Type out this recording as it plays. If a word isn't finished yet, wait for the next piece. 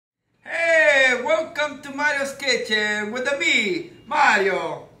Mario's Kitchen with me,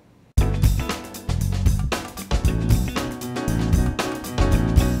 Mario.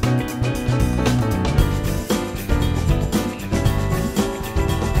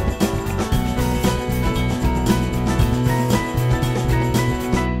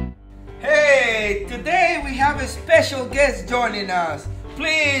 Hey, today we have a special guest joining us.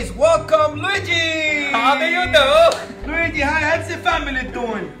 Please welcome Luigi! How do you do? Luigi, how's the family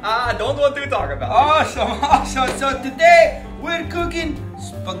doing? Don't want to talk about Awesome. So today we're cooking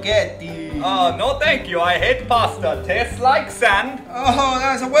spaghetti. Oh, no thank you. I hate pasta. Tastes like sand. Oh,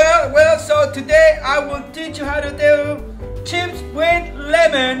 that's well. So today I will teach you how to do chips with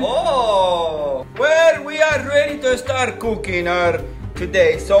lemon. Oh. Well, we are ready to start cooking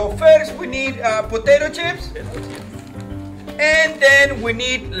today. So first we need potato chips. And then we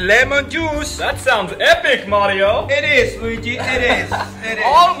need lemon juice. That sounds epic, Mario. It is, Luigi. It is.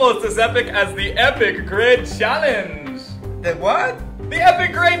 Almost as epic as the Epic Grade Challenge. The what? The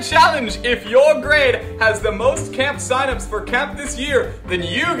Epic Grade Challenge. If your grade has the most camp signups for camp this year, then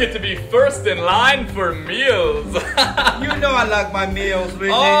you get to be first in line for meals. You know I like my meals,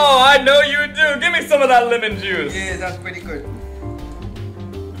 Luigi. Oh, I know you do. Give me some of that lemon juice. Yeah, that's pretty good.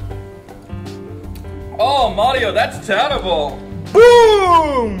 Oh, Mario, that's terrible.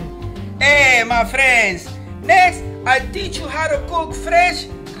 Boom! Hey, my friends. Next, I'll teach you how to cook fresh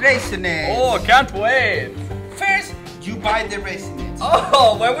raisins. Oh, can't wait. First, you buy the raisins.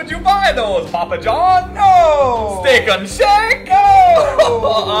 Oh, where would you buy those, Papa John? No! Steak and Shake?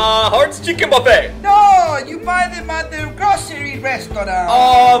 No! Hart's Chicken Buffet? No, you buy them at the grocery restaurant.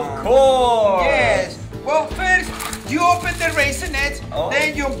 Of course! Yes. Well, first, you open the raisins,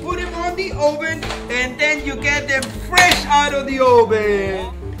 then you put them on the oven, and then you get them fresh out of the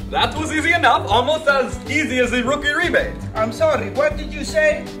oven. That was easy enough, almost as easy as the rookie rebate. I'm sorry, what did you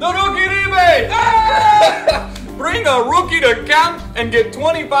say? The rookie rebate! Ah! Bring a rookie to camp and get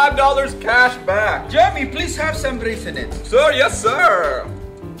 $25 cash back. Jeremy, please have some raisins. Sir, yes sir.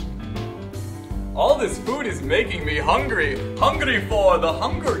 All this food is making me hungry. Hungry for the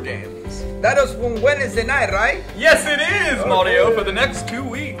Hunger Games. That was from Wednesday night, right? Yes, it is, Mario, for the next 2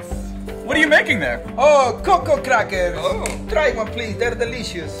 weeks. What are you making there? Oh, cocoa crackers. Oh. Try one, please. They're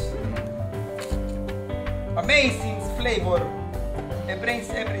delicious. Amazing flavor. It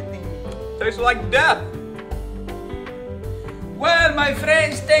brings everything. Tastes like death. Well, my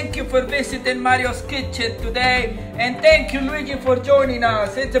friends, thank you for visiting Mario's Kitchen today. And thank you, Luigi, for joining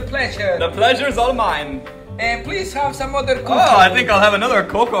us. It's a pleasure. The pleasure's all mine. And please have some other cookies. Oh, I think I'll have another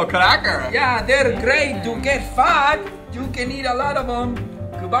cocoa cracker. Yeah, they're great to get fat. You can eat a lot of them.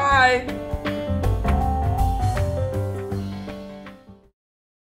 Goodbye.